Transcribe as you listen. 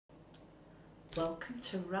Welcome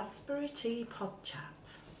to Raspberry Tea Pod Chat.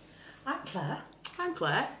 I'm Claire. I'm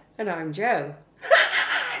Claire. And I'm Joe.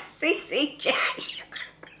 CCJ.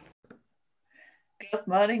 Good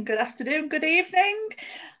morning, good afternoon, good evening.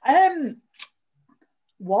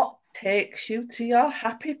 What takes you to your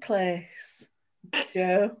happy place,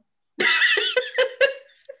 Joe?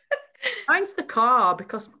 Mine's the car,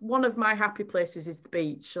 because one of my happy places is the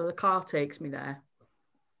beach, so the car takes me there.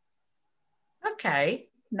 Okay.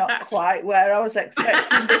 Not quite where I was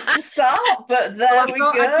expecting this to start, but there we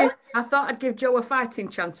go. I thought I'd give Joe a fighting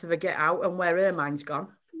chance of a get out and where her mind's gone.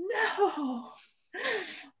 No.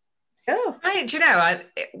 Oh. Do you know,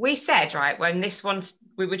 we said, right, when this one's,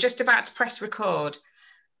 we were just about to press record,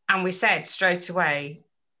 and we said straight away,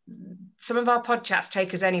 some of our podcasts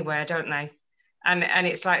take us anywhere, don't they? And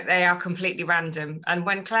it's like they are completely random. And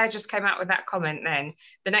when Claire just came out with that comment then,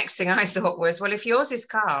 the next thing I thought was, well, if yours is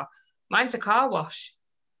car, mine's a car wash.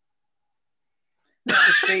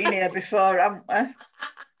 We've been here before, haven't we?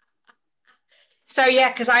 So, yeah,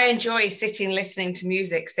 because I enjoy sitting, listening to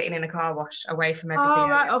music, sitting in a car wash away from everything. Oh,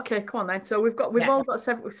 right, okay, come on then. So we've all got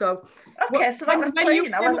several. So okay, so that was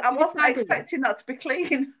clean. I wasn't expecting that to be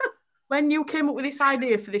clean. When you came up with this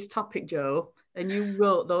idea for this topic, Joe, and you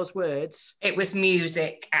wrote those words, it was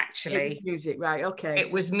music, actually. It was music, right? Okay.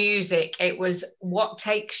 It was music. It was what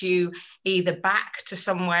takes you either back to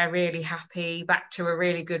somewhere really happy, back to a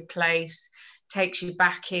really good place, takes you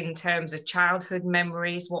back in terms of childhood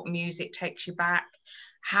memories, what music takes you back.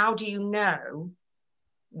 How do you know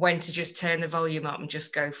when to just turn the volume up and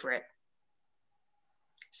just go for it?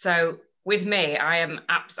 So with me, I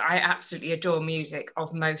absolutely adore music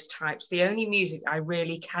of most types. The only music I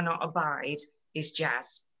really cannot abide is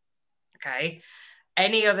jazz. Okay.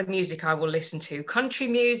 Any other music I will listen to. Country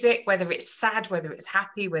music, whether it's sad, whether it's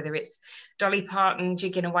happy, whether it's Dolly Parton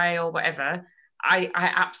jigging away or whatever, I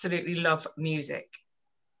absolutely love music.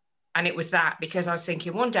 And it was that because I was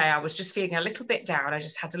thinking one day I was just feeling a little bit down. I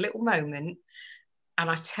just had a little moment and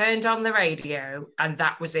I turned on the radio and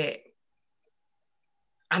that was it.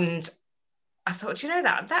 And I thought, you know,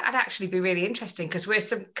 that'd actually be really interesting because we're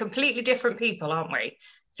some completely different people, aren't we?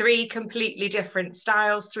 3 completely different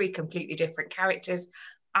styles, 3 completely different characters.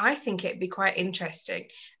 I think it'd be quite interesting.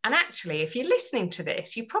 And actually, if you're listening to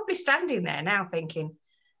this, you're probably standing there now thinking,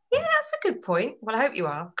 yeah, that's a good point. Well, I hope you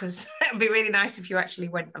are, because it'd be really nice if you actually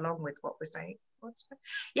went along with what we're saying.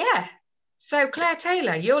 Yeah. So, Claire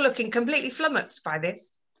Taylor, you're looking completely flummoxed by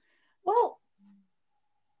this. Well,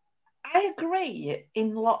 I agree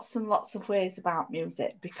in lots and lots of ways about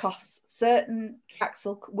music because certain tracks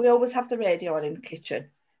we always have the radio on in the kitchen.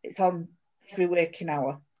 It's on every waking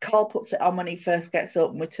hour. Carl puts it on when he first gets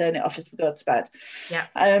up and we turn it off as we go to bed. Yeah.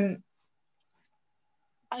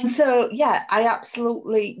 And so, yeah,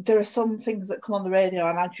 there are some things that come on the radio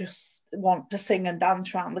and I just want to sing and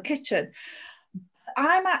dance around the kitchen.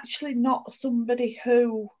 I'm actually not somebody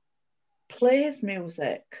who plays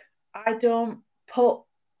music. I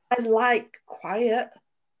like quiet.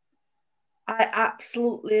 I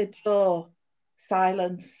absolutely adore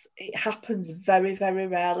silence. It happens very, very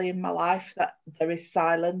rarely in my life that there is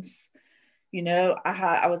silence. You know,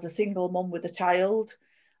 I was a single mum with a child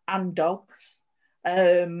and dogs.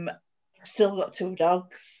 Still got 2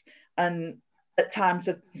 dogs, and at times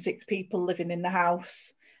there have been 6 people living in the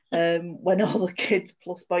house. When all the kids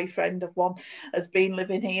plus boyfriend of one has been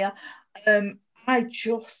living here. I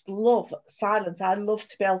just love silence. I love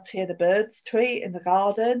to be able to hear the birds tweet in the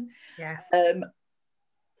garden. Yeah.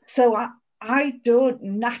 So I don't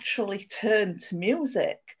naturally turn to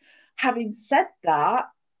music. Having said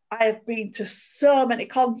that, I have been to so many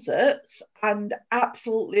concerts and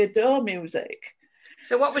absolutely adore music.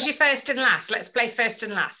 So what was your first and last? Let's play first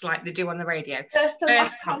and last like they do on the radio. First and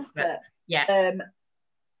last concert. Yeah.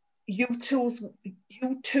 U2's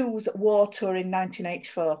War Tour in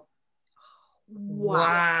 1984.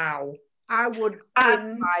 Wow. I would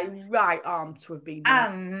give my right arm to have been there.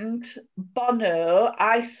 And Bono,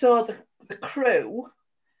 I saw the crew.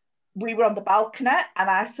 We were on the balcony and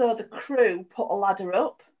I saw the crew put a ladder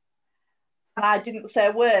up. And I didn't say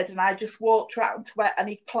a word and I just walked around to it and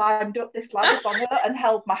he climbed up this ladder, Bono, and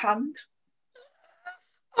held my hand.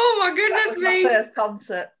 Oh my goodness me. My first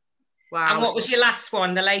concert. Wow. And what was your last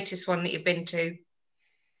one, the latest one that you've been to?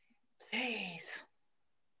 Jeez.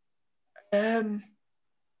 I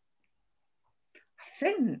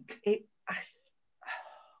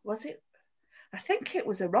think it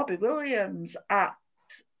was a Robbie Williams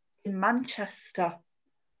in Manchester.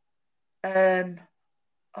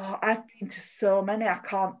 I've been to so many, I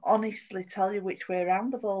can't honestly tell you which way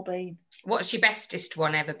around they've all been. What's your bestest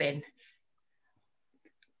one ever been?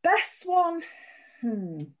 Best one?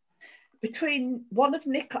 between one of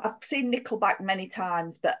I've seen Nickelback many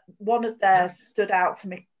times, but one of theirs stood out for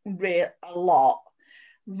me a lot.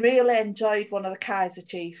 Really enjoyed one of the Kaiser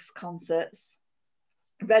Chiefs concerts.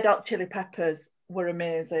 Red Hot Chili Peppers were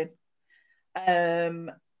amazing.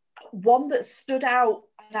 One that stood out,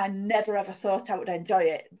 and I never ever thought I would enjoy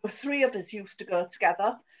it. The three of us used to go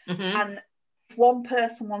together, and if one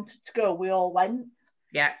person wanted to go, we all went.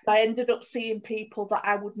 Yeah. So I ended up seeing people that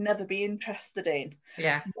I would never be interested in.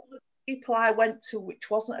 Yeah. One of the people I went to, which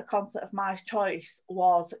wasn't a concert of my choice,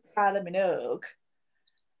 was Kylie Minogue,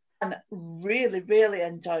 and really, really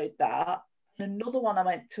enjoyed that. And another one I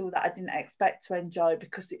went to that I didn't expect to enjoy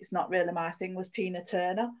because it's not really my thing was Tina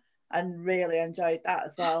Turner, and really enjoyed that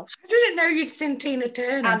as well. I didn't know you'd seen Tina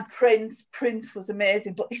Turner. And Prince was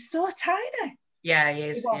amazing, but he's so tiny. Yeah, he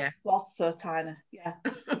is. He was so tiny. Yeah.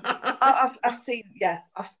 I've seen,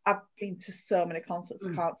 I've been to so many concerts,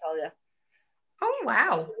 I can't tell you. Oh,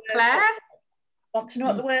 wow. Claire? Want to know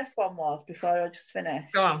what the worst one was before I just finish?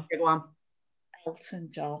 Go on. Big one. Elton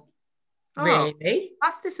John. Oh, Really?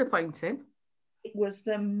 That's disappointing. It was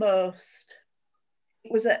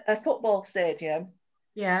it was at a football stadium.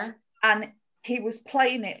 Yeah. And he was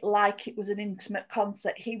playing it like it was an intimate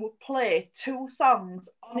concert. He would play 2 songs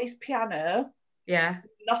on his piano. Yeah.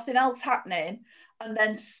 Nothing else happening, and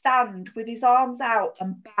then stand with his arms out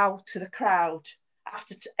and bow to the crowd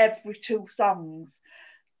after every 2 songs.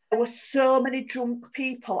 There were so many drunk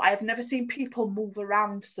people. I have never seen people move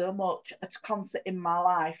around so much at a concert in my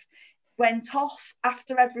life. Went off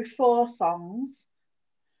after every 4 songs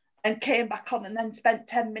and came back on, and then spent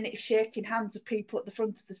 10 minutes shaking hands with people at the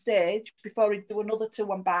front of the stage before he'd do another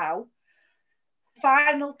 2 and bow.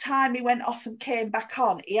 Final time he went off and came back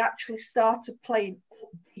on, he actually started playing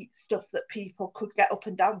upbeat stuff that people could get up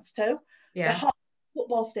and dance to. Yeah. The whole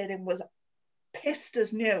football stadium was pissed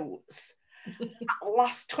as news. That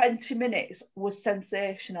last 20 minutes was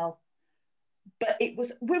sensational. But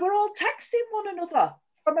we were all texting one another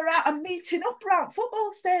from around and meeting up around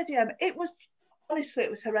football stadium. It was, honestly,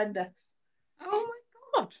 it was horrendous. Oh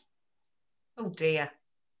my God. Oh dear.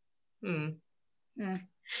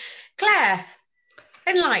 Claire,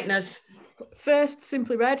 enlighten us. First,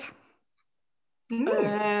 Simply Red.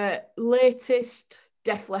 Latest,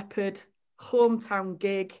 Def Leppard, hometown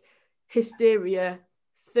gig, Hysteria,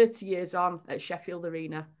 30 years on at Sheffield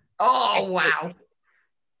Arena. Oh, wow.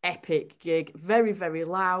 Epic gig. Very, very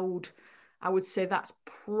loud. I would say that's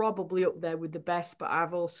probably up there with the best, but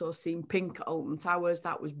I've also seen Pink at Alton Towers.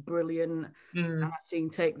 That was brilliant. And I've seen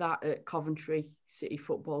Take That at Coventry City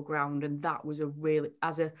Football Ground, and that was a really,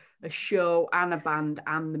 as a show and a band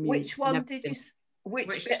and the music. Which one did you, which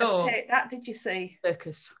bit tour? of Take That did you see?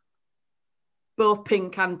 Circus. Both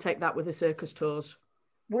Pink and Take That with the Circus tours.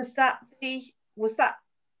 Was that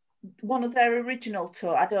one of their original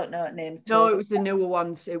tour? I don't know the name. No, it was the newer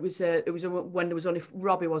ones. It was when there was only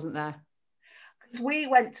Robbie wasn't there. We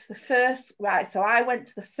went to the first, right, so I went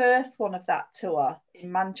to the first one of that tour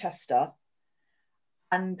in Manchester,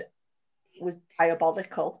 and it was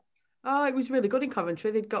diabolical. Oh, it was really good in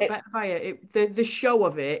Coventry. They'd got better by it. The show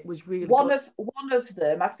of it was really one good. One of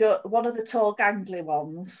them, I've got one of the tall gangly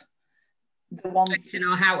ones, the ones Clinton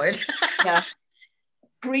or Howard. yeah,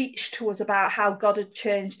 preached to us about how God had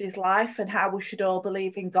changed his life and how we should all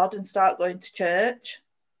believe in God and start going to church.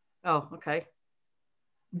 Oh, okay.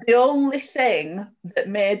 The only thing that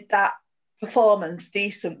made that performance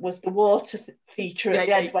decent was the water feature at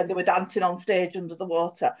the end when they were dancing on stage under the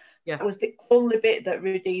water. Yeah. It was the only bit that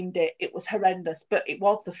redeemed it. It was horrendous, but it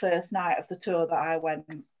was the first night of the tour that I went.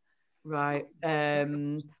 Right.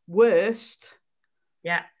 Worst.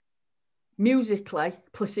 Yeah. Musically,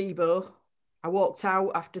 Placebo. I walked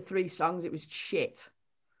out after 3 songs. It was shit.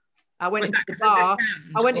 I went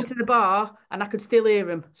into the bar and I could still hear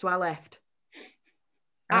him, so I left.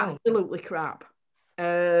 Absolutely crap.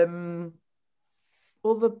 That's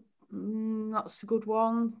a good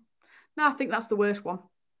one. No, I think that's the worst one.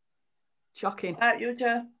 Shocking. You,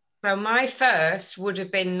 Joe? So my first would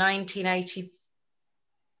have been 1980.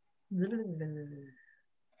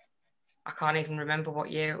 I can't even remember what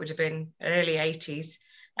year it would have been. Early 80s.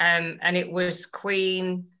 And it was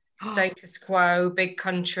Queen, Status Quo, Big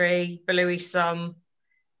Country, Belouis Some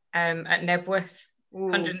at Nebworth.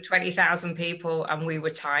 120,000 people, and we were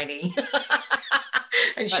tiny.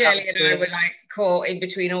 And Shirley and I were like caught in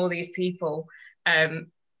between all these people. It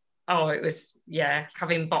was,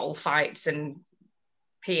 having bottle fights and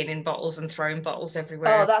peeing in bottles and throwing bottles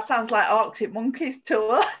everywhere. Oh, that sounds like Arctic Monkeys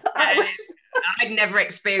tour. I'd never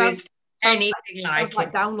experienced anything like it.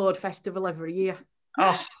 Like Download Festival every year.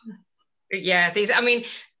 Oh, yeah.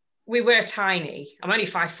 we were tiny. I'm only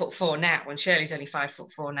 5'4" now, and Shirley's only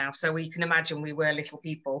 5'4" now. So we can imagine we were little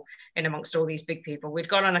people in amongst all these big people. We'd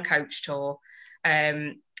gone on a coach tour,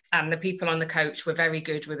 and the people on the coach were very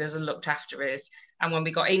good with us and looked after us. And when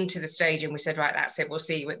we got into the stadium, we said, right, that's it. We'll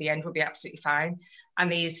see you at the end. We'll be absolutely fine. And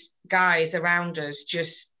these guys around us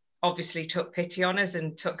just obviously took pity on us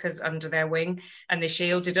and took us under their wing, and they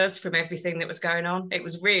shielded us from everything that was going on. It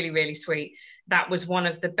was really, really sweet. That was one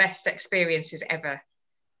of the best experiences ever.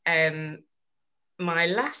 My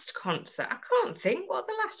last concert, I can't think what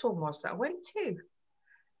the last one was that I went to,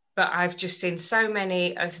 but I've just seen so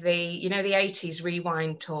many of the, you know, the 80s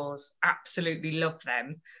rewind tours. Absolutely love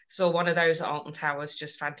them. Saw one of those at Alton Towers,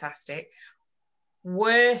 just fantastic.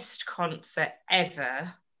 Worst concert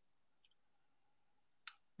ever.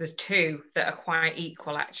 There's two that are quite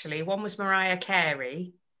equal, actually. One was Mariah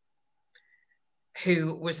Carey,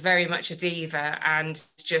 who was very much a diva and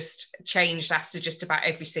just changed after just about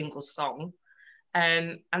every single song.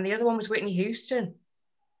 And the other one was Whitney Houston.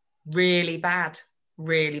 Really bad,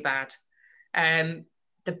 really bad. The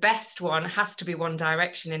best one has to be One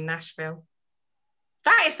Direction in Nashville.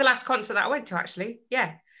 That is the last concert that I went to, actually.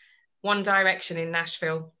 Yeah, One Direction in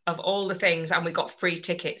Nashville, of all the things. And we got free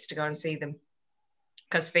tickets to go and see them,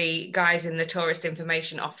 because the guys in the tourist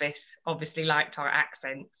information office obviously liked our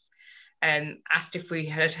accents, and asked if we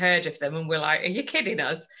had heard of them, and we're like, are you kidding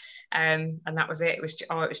us? And that was it. It was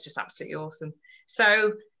just absolutely awesome.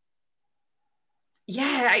 So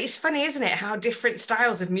yeah, it's funny, isn't it, how different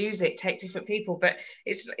styles of music take different people. But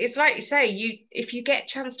it's like you say, if you get a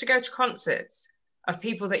chance to go to concerts of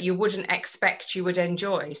people that you wouldn't expect you would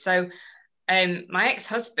enjoy. So my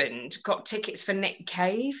ex-husband got tickets for Nick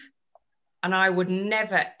Cave, and I would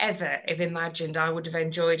never, ever have imagined I would have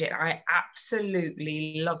enjoyed it. I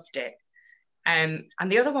absolutely loved it. And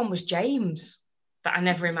the other one was James, that I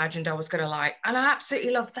never imagined I was going to like. And I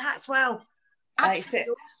absolutely loved that as well.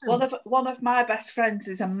 Absolutely awesome. One of my best friends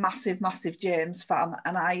is a massive James fan,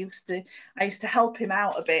 and I used to help him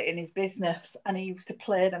out a bit in his business, and he used to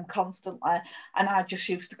play them constantly, and I just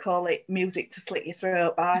used to call it music to slit your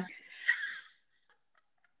throat by.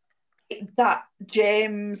 That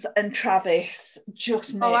James and Travis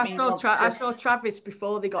just made me want to... I saw Travis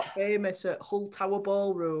before they got famous at Hull Tower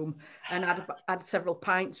Ballroom, and had several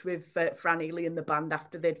pints with Fran Healy and the band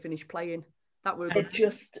after they'd finished playing. That would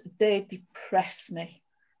they depress me.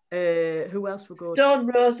 Who else were good? Stone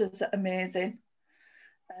Roses are amazing.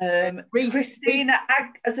 Christina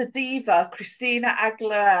as a diva, Christina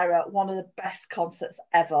Aguilera, one of the best concerts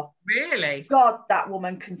ever. Really? God, that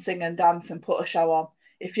woman can sing and dance and put a show on.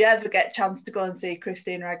 If you ever get a chance to go and see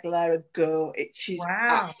Christina Aguilera, go. She's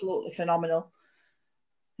absolutely phenomenal.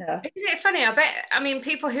 Yeah. Isn't it funny? I mean,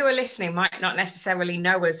 people who are listening might not necessarily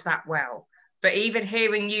know us that well, but even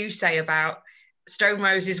hearing you say about Stone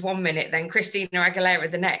Roses 1 minute, then Christina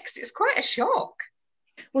Aguilera the next, it's quite a shock.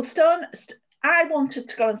 Well, I wanted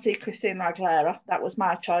to go and see Christina Aguilera. That was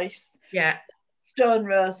my choice. Yeah. Stone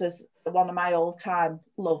Roses are one of my all-time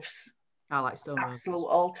loves. I like Stone Roses. Absolute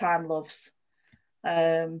all-time loves.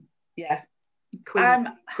 Yeah.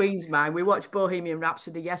 Queen's mine. We watched Bohemian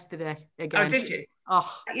Rhapsody yesterday again. Oh, did you?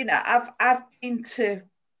 Oh, you know, I've been to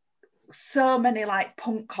so many like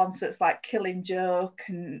punk concerts, like Killing Joke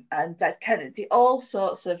and Dead Kennedy, all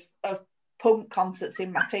sorts of punk concerts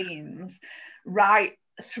in my teens, right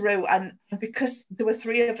through. And because there were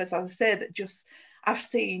three of us, as I say, that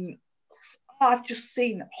I've just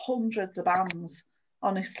seen hundreds of bands,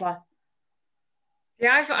 honestly.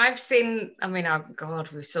 Yeah, I've seen, I mean, oh God,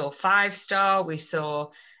 we saw Five Star, we saw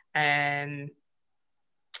S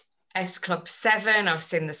Club 7, I've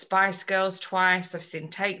seen the Spice Girls twice, I've seen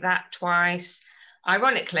Take That twice.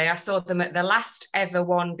 Ironically, I saw them at the last ever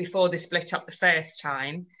one before they split up the first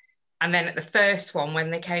time, and then at the first one when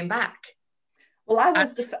they came back. Well, I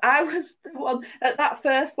was the one at that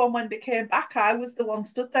first one when they came back. I was the one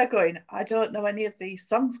stood there going, I don't know any of these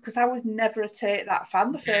songs, because I was never a Take That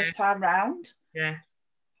fan the first time round. Yeah.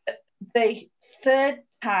 The third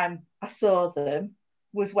time I saw them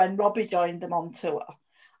was when Robbie joined them on tour,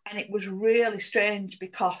 and it was really strange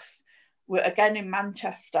because we're again in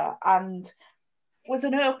Manchester, and it was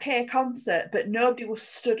an okay concert, but nobody was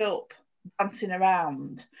stood up dancing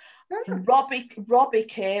around. And Robbie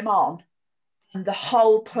came on, and the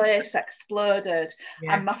whole place exploded.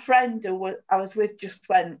 Yeah. And my friend who I was with just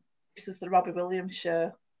went, "This is the Robbie Williams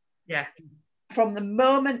show." Yeah. From the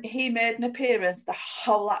moment he made an appearance, the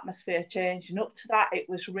whole atmosphere changed. And up to that, it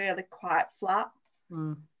was really quite flat.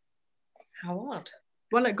 Mm. How odd.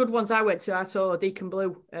 One of the good ones I went to, I saw Deacon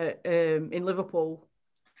Blue in Liverpool.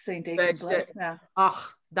 Seen Deacon Blue, yeah.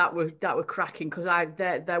 Oh, that were cracking, because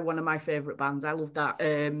they're one of my favourite bands. I love that.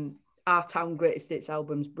 Our Town Greatest Hits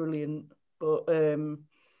album's brilliant. But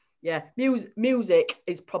yeah, music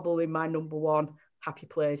is probably my number one happy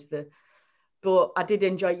place. But I did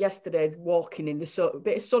enjoy yesterday walking in the sun, a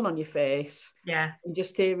bit of sun on your face, and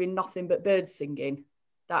just hearing nothing but birds singing.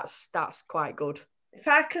 That's quite good. If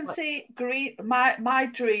I can see green, my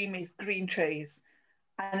dream is green trees.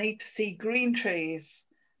 I need to see green trees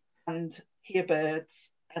and hear birds,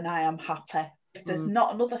 and I am happy. If there's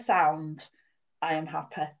not another sound, I am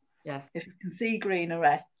happy. Yeah. If you can see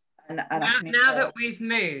greenery, and now that we've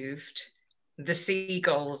moved, the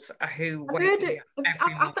seagulls are who wake me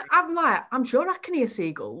up every morning. I'm sure I can hear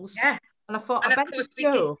seagulls. Yeah. And I thought, and I bet it's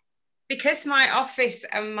true. Because my office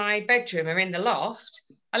and my bedroom are in the loft,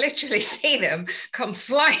 I literally see them come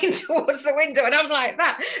flying towards the window, and I'm like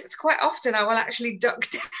that. It's quite often I will actually duck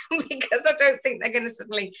down because I don't think they're going to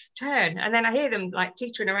suddenly turn, and then I hear them like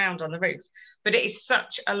teetering around on the roof. But it is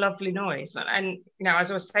such a lovely noise, and you know,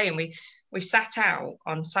 as I was saying, we sat out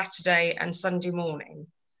on Saturday and Sunday morning.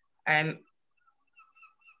 There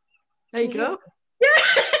you go. Yeah.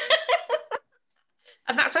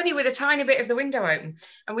 And that's only with a tiny bit of the window open.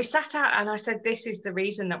 And we sat out, and I said, this is the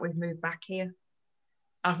reason that we've moved back here.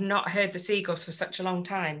 I've not heard the seagulls for such a long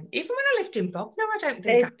time. Even when I lived in Bognor, I don't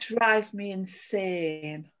think they drive me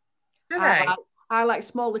insane. Do they? I like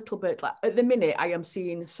small little birds. Like at the minute, I am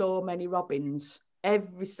seeing so many robins.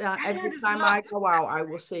 Every time I go out, I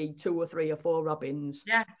will see 2 or 3 or 4 robins.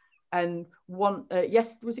 Yeah. And one,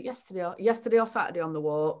 was it yesterday or Saturday on the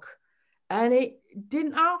walk? And it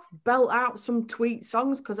didn't belt out some tweet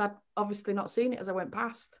songs because I'd obviously not seen it as I went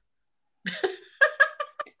past.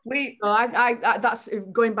 That's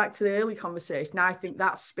going back to the early conversation. I think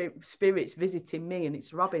that's spirits visiting me, and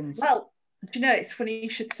it's robins. Well, do you know, it's funny you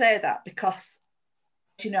should say that, because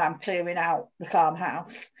you know, I'm clearing out the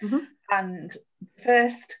farmhouse, and the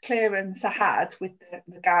first clearance I had with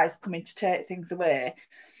the guys coming to take things away,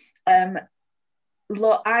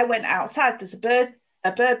 look, I went outside. There's a bird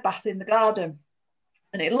bath in the garden,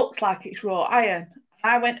 and it looks like it's wrought iron.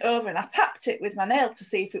 I went over and I tapped it with my nail to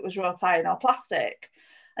see if it was wrought iron or plastic,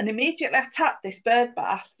 and immediately I tapped this bird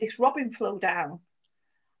bath, this robin flew down,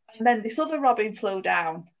 and then this other robin flew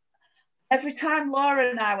down. Every time Laura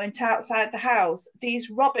and I went outside the house, these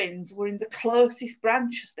robins were in the closest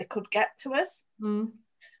branches they could get to us. And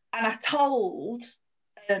I told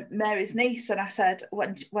Mary's niece, and I said,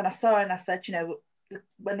 when I saw her, and I said, you know,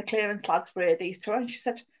 when the clearance lads were here, these two, and she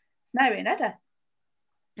said, Mary and Eddie.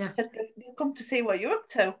 Yeah. They'll come to see what you're up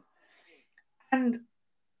to. And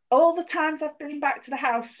all the times I've been back to the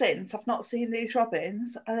house since, I've not seen these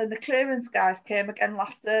robins. And then the clearance guys came again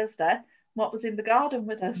last Thursday. What was in the garden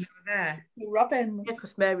with us? There. The robins. Yeah,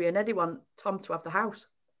 because Mary and Eddie want Tom to have the house.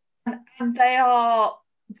 And they are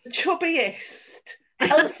the chubbiest,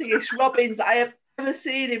 healthiest robins I have ever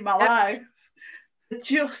seen in my life. They're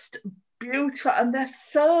just beautiful, and they're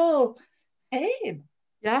so tame.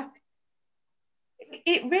 Yeah.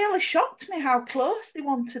 It really shocked me how close they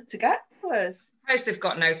wanted to get to us. I suppose they've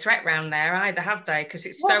got no threat round there either, have they? Because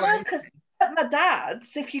it's because at my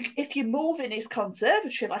dad's, if you move in his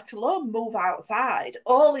conservatory, let alone move outside,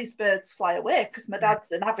 all his birds fly away, because my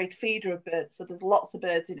dad's an avid feeder of birds, so there's lots of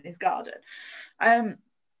birds in his garden.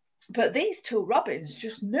 But these 2 robins,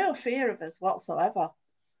 just no fear of us whatsoever.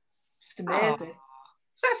 Just amazing.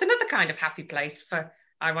 So that's another kind of happy place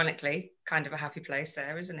ironically, kind of a happy place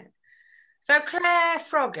there, isn't it? So Claire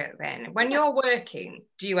Froggatt, then, when you're working,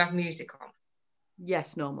 do you have music on?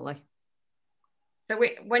 Yes, normally. So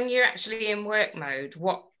when you're actually in work mode,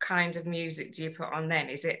 what kind of music do you put on then?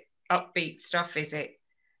 Is it upbeat stuff? Is it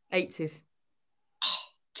 80s? Oh,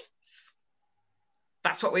 yes.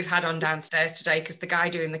 That's what we've had on downstairs today, because the guy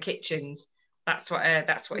doing the kitchens, that's what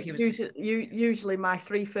he was. Usually my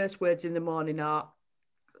 3 first words in the morning are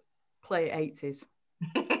play 80s.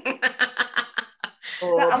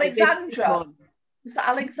 Does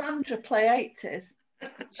Alexandra play 80s?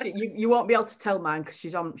 You won't be able to tell mine because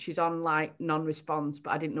she's on like non-response, but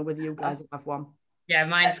I didn't know whether you guys have one. Yeah,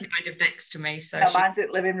 mine's kind of next to me, so mine's at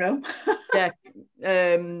living room. Yeah,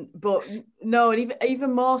 but no, and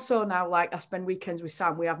even more so now. Like I spend weekends with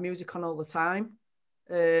Sam, we have music on all the time.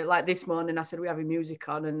 Like this morning, I said we're having music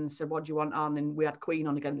on, and said, "What do you want on?" And we had Queen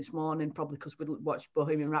on again this morning, probably because we watched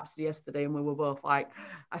Bohemian Rhapsody yesterday, and we were both like,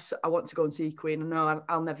 "I want to go and see Queen." And no,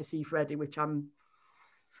 I'll never see Freddie, which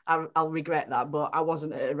I'll regret that, but I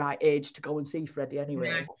wasn't at the right age to go and see Freddie anyway.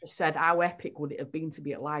 No. I said, how epic would it have been to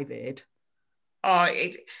be at Live Aid? Oh,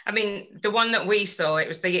 I mean, the one that we saw, it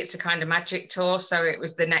was the It's a Kind of Magic tour, so it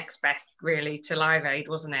was the next best, really, to Live Aid,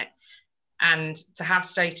 wasn't it? and to have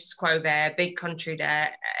Status Quo there, Big Country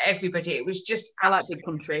there, everybody, it was just I like Big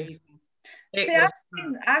Country. amazing.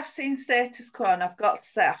 See, I've seen Status Quo, and I've got to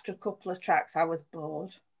say, after a couple of tracks, I was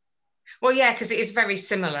bored. Well, yeah, because it is very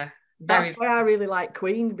similar. That's why I really like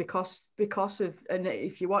Queen, because of, and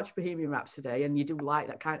if you watch Bohemian Rhapsody and you do like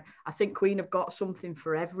that kind, I think Queen have got something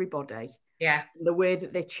for everybody. Yeah. The way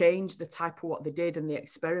that they changed the type of what they did and the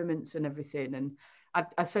experiments and everything. And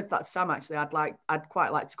I said that to Sam, actually, I'd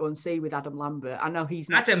quite like to go and see with Adam Lambert. I know he's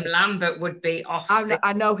not. Adam Lambert would be off.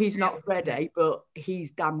 I know he's not Freddie, but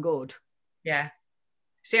he's damn good. Yeah.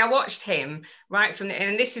 See, I watched him right from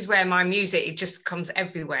and this is where my music, it just comes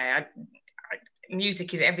everywhere.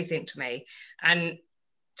 Music is everything to me. And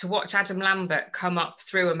to watch Adam Lambert come up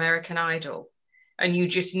through American Idol, and you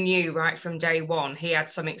just knew right from day one he had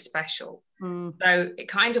something special. So it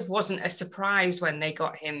kind of wasn't a surprise when they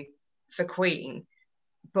got him for Queen,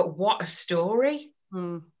 but what a story.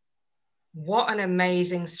 What an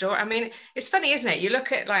amazing story. I mean, it's funny, isn't it? You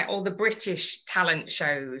look at like all the British talent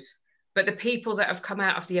shows, but the people that have come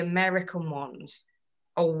out of the American ones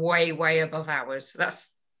are way, way above ours.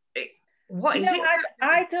 That's what is it?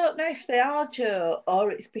 I don't know if they are, Joe,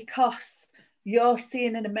 or it's because you're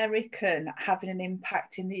seeing an American having an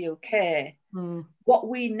impact in the UK. What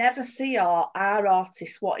we never see are our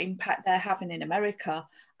artists, what impact they're having in America.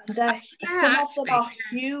 And some of them are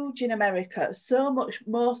huge in America, so much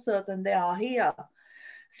more so than they are here.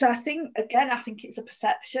 So I think it's a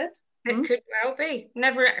perception. It could well be.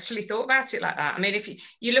 Never actually thought about it like that. I mean, if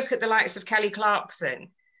you look at the likes of Kelly Clarkson,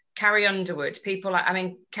 Carrie Underwood, people like, I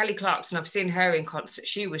mean, Kelly Clarkson, I've seen her in concert.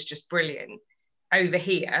 She was just brilliant over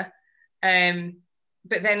here.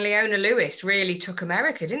 But then Leona Lewis really took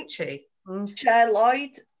America, didn't she? Cher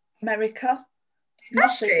Lloyd, America.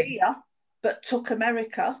 Not here, but took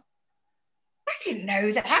America. I didn't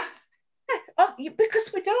know that. Yeah,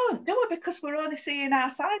 because we don't do it, because we're only seeing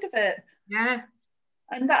our side of it. Yeah.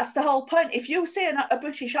 And that's the whole point. If you see a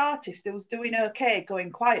British artist who's doing okay,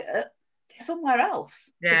 going quiet, they're somewhere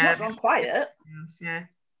else. Yeah. They've not gone quiet. Yeah.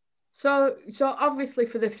 So obviously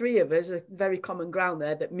for the three of us, a very common ground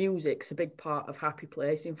there that music's a big part of Happy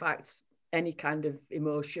Place. In fact, any kind of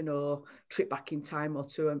emotion or trip back in time or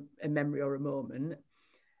to a memory or a moment.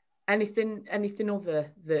 Anything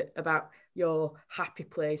other that about your happy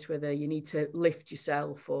place, whether you need to lift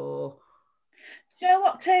yourself or... Do you know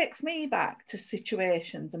what takes me back to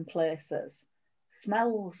situations and places?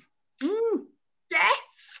 Smells.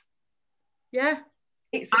 Yes. Yeah.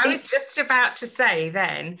 I was just about to say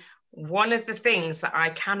then, one of the things that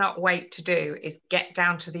I cannot wait to do is get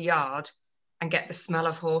down to the yard and get the smell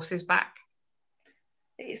of horses back.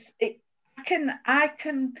 I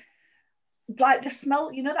can like the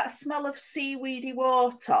smell, you know, that smell of seaweedy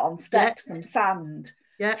water on steps and sand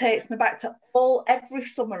takes me back to every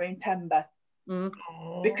summer in Tembe.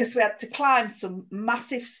 Because we had to climb some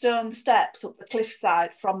massive stone steps up the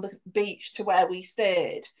cliffside from the beach to where we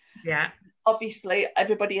stayed. Yeah. Obviously,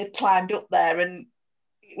 everybody had climbed up there and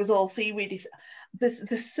it was all seaweedy.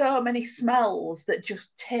 There's so many smells that just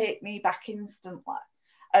take me back instantly.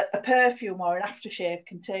 A perfume or an aftershave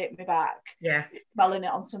can take me back. Yeah. Smelling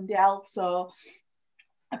it on somebody else, or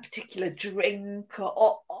a particular drink,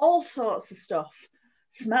 or all sorts of stuff.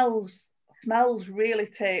 Smells really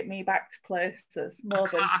take me back to places.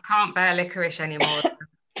 I can't bear licorice anymore.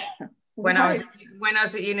 When I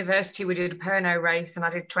was at university, we did a Pernod race and I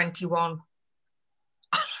did 21.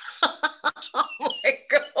 Oh my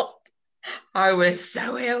God. I was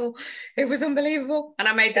so ill. It was unbelievable. And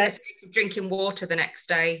I made the mistake of drinking water the next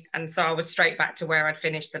day. And so I was straight back to where I'd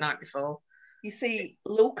finished the night before. You see,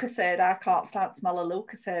 Lucozade, I can't stand the smell of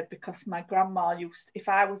Lucozade because my grandma if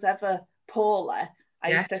I was ever poorly, I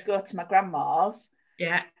used to go to my grandma's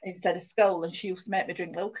instead of school, and she used to make me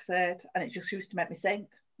drink Lucozade, and it just used to make me sink.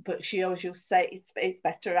 But she always used to say it's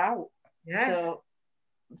better out. Yeah. So,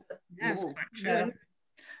 that's quite true.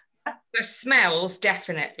 The smells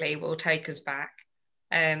definitely will take us back.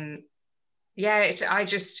 I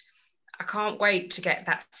can't wait to get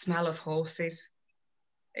that smell of horses.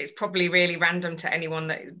 It's probably really random to anyone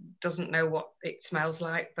that doesn't know what it smells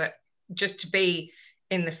like, but just to be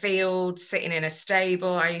in the field, sitting in a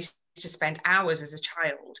stable. I used to spend hours as a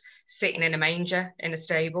child sitting in a manger in a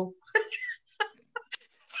stable.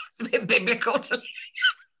 It's a bit biblical to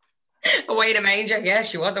away in a manger. Yeah,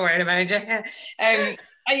 she was away in a manger. Yeah.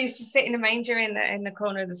 I used to sit in a manger in the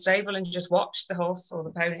corner of the stable and just watch the horse or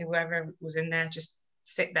the pony, whoever was in there, just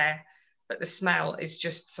sit there. But the smell is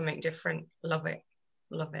just something different. Love it.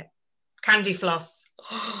 Love it. Candy floss.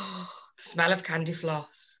 Oh, the smell of candy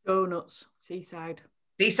floss. Donuts.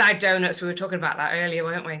 Seaside donuts. We were talking about that earlier,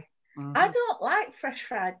 weren't we? I don't like fresh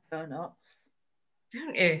fried donuts.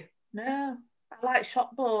 Don't you? No, I like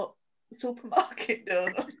shop bought supermarket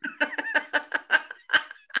donuts.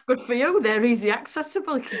 Good for you. They're easy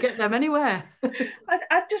accessible. You can get them anywhere.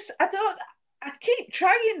 I keep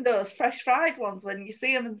trying those fresh fried ones when you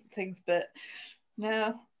see them and things, but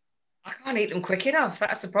no. I can't eat them quick enough.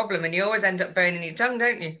 That's the problem. And you always end up burning your tongue,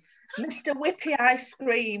 don't you? Mr. Whippy ice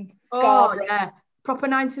cream. Oh, Scarborough. yeah. Proper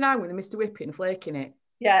 99 with the Mr. Whippy and flake in it.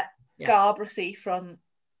 Yeah, Scarborough seafront.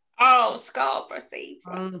 Oh, Scarborough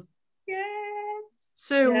seafront. Yes.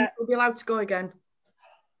 Soon we'll be allowed to go again.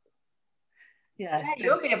 Yeah.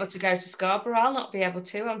 You'll be able to go to Scarborough. I'll not be able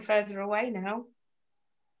to. I'm further away now.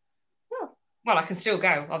 Well, I can still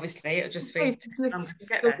go, obviously. It'll just be to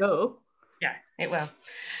get there. Go. Yeah, it will.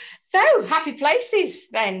 So, happy places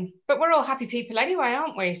then. But we're all happy people anyway,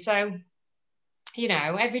 aren't we? So, you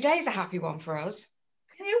know, every day is a happy one for us.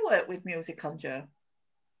 Can you work with music on, Jo?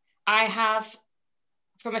 I have,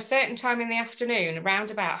 from a certain time in the afternoon,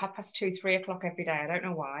 around about 2:30, 3 o'clock every day. I don't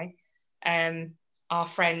know why. Our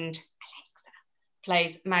friend Alexa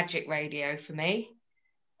plays Magic Radio for me.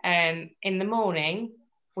 In the morning,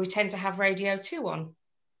 we tend to have Radio 2 on.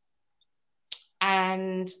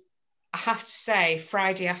 And I have to say,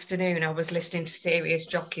 Friday afternoon, I was listening to Serious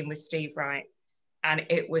Jockeying with Steve Wright, and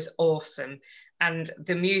it was awesome. And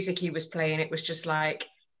the music he was playing, it was just like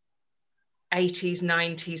 80s,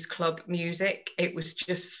 90s club music. It was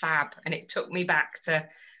just fab. And it took me back to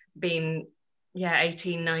being,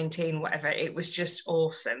 18, 19, whatever. It was just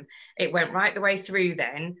awesome. It went right the way through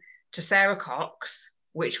then to Sarah Cox,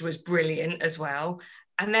 which was brilliant as well.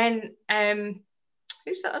 And then,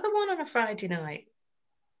 who's the other one on a Friday night?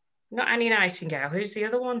 Not Annie Nightingale. Who's the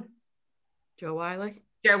other one? Jo Wiley.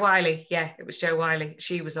 Jo Wiley. Yeah, it was Jo Wiley.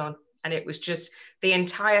 She was on. And it was just the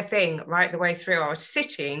entire thing right the way through. I was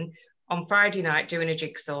sitting on Friday night doing a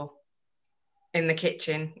jigsaw in the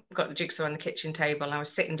kitchen. Got the jigsaw on the kitchen table. And I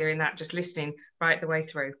was sitting doing that, just listening right the way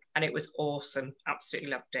through. And it was awesome.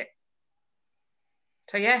 Absolutely loved it.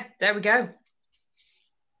 So, yeah, there we go.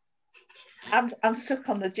 I'm stuck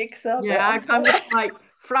on the jigsaw. Yeah, I'm just like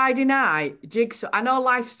Friday night jigsaw. I know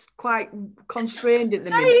life's quite constrained at the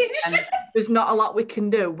minute, and there's not a lot we can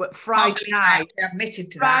do. But Friday night, admitted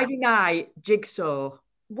to Friday night jigsaw.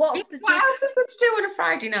 What else is there to do on a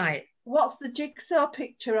Friday night? What's the jigsaw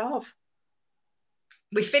picture of?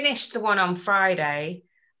 We finished the one on Friday.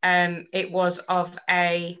 It was of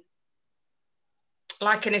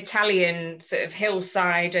like an Italian sort of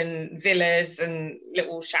hillside and villas and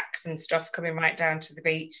little shacks and stuff coming right down to the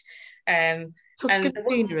beach. Tuscan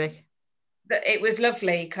scenery. It was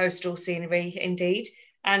lovely coastal scenery indeed.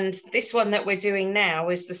 And this one that we're doing now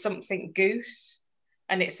is the Something Goose.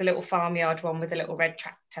 And it's a little farmyard one with a little red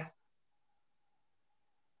tractor.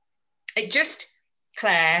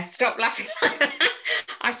 Claire, stop laughing.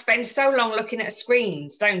 I spend so long looking at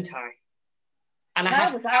screens, don't I? And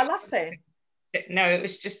was I laughing? No, it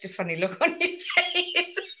was just a funny look on your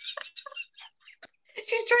face.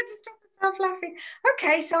 She's trying to stop herself laughing.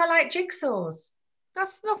 Okay, so I like jigsaws.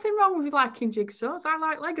 That's nothing wrong with liking jigsaws. I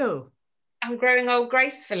like Lego. I'm growing old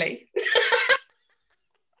gracefully.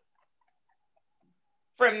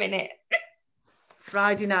 For a minute.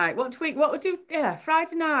 Friday night. What would do? Yeah,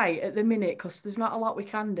 Friday night at the minute, because there's not a lot we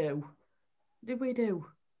can do. Did we do?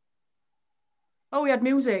 Oh, we had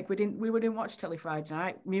music. We didn't watch telly Friday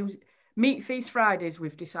night. Music. Meat Feast Fridays,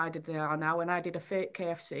 we've decided they are now, and I did a fake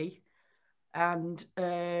KFC, and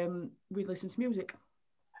we listened to music.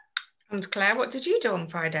 And Claire, what did you do on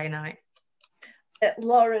Friday night?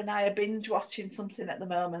 Laura and I are binge watching something at the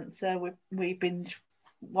moment, so we binge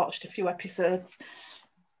watched a few episodes.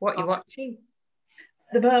 What are you watching?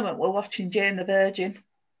 At the moment, we're watching Jane the Virgin.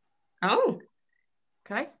 Oh,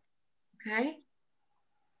 okay.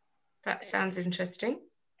 That sounds interesting.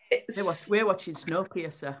 We're watching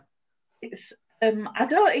Snowpiercer. It's I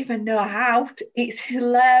don't even know how it's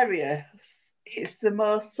hilarious. It's the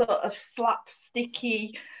most sort of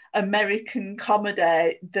slapsticky American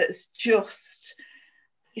comedy that's just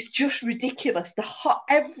ridiculous.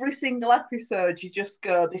 Every single episode you just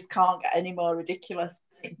go, this can't get any more ridiculous.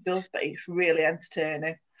 It does, but it's really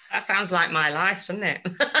entertaining. That sounds like my life, doesn't it?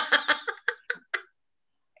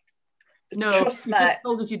 No, trust me. Just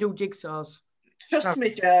told us you do jigsaws. Trust me,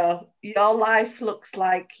 Jo, your life looks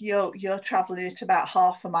like you're travelling at about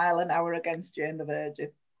half a mile an hour against Jane the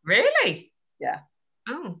Virgin. Really? Yeah.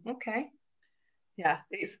 Oh, okay. Yeah,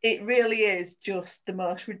 it really is just the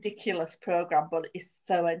most ridiculous programme, but it's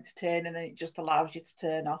so entertaining and it just allows you to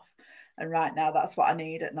turn off. And right now, that's what I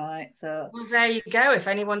need at night. So, well, there you go. If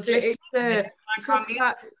anyone's listening, there's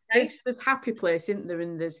happy place, isn't there?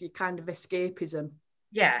 And there's your kind of escapism.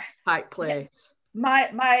 Yeah. Type place.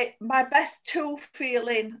 my best tool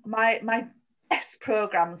feeling, my best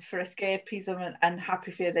programs for escapism and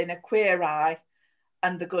happy feeling are Queer Eye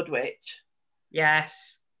and The Good Witch.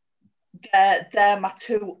 Yes. They're my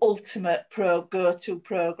two ultimate go-to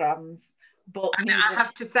programs. But I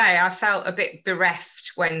have to say, I felt a bit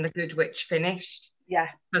bereft when The Good Witch finished. Yeah.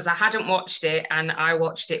 Because I hadn't watched it, and I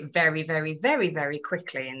watched it very, very, very, very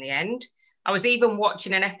quickly in the end. I was even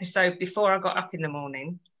watching an episode before I got up in the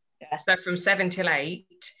morning. Yeah. So from 7 till 8,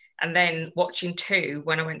 and then watching 2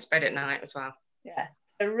 when I went to bed at night as well. Yeah.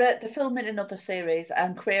 They're filming another series,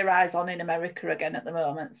 and Queer Eye's on in America again at the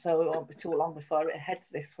moment, so it won't be too long before it heads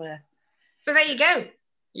this way. So there you go.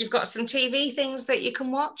 You've got some TV things that you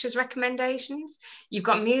can watch as recommendations. You've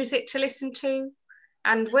got music to listen to,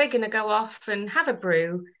 and we're going to go off and have a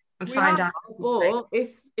brew and find out. But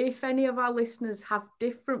if any of our listeners have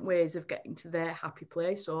different ways of getting to their happy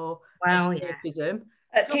place or escapism,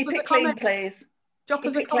 keep it clean, please. Drop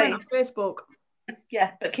us a comment on Facebook.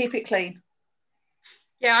 Yeah, but keep it clean.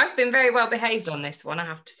 Yeah, I've been very well behaved on this one, I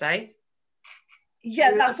have to say.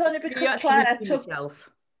 Yeah, that's only because Claire took.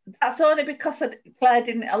 That's only because Claire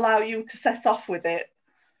didn't allow you to set off with it.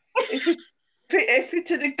 If it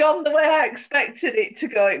had gone the way I expected it to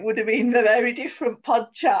go, it would have been a very different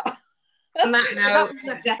pod chat.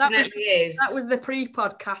 That definitely is. That was the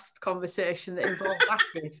pre-podcast conversation that involved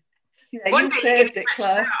batteries. Yeah, you saved it,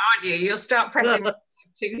 Claire. Aren't you? You'll start pressing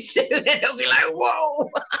too soon. It'll be like, whoa.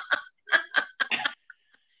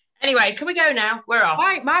 Anyway, can we go now? We're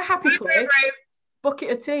off. My happy place.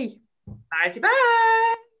 Bucket of tea. Bye.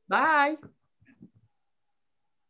 Bye.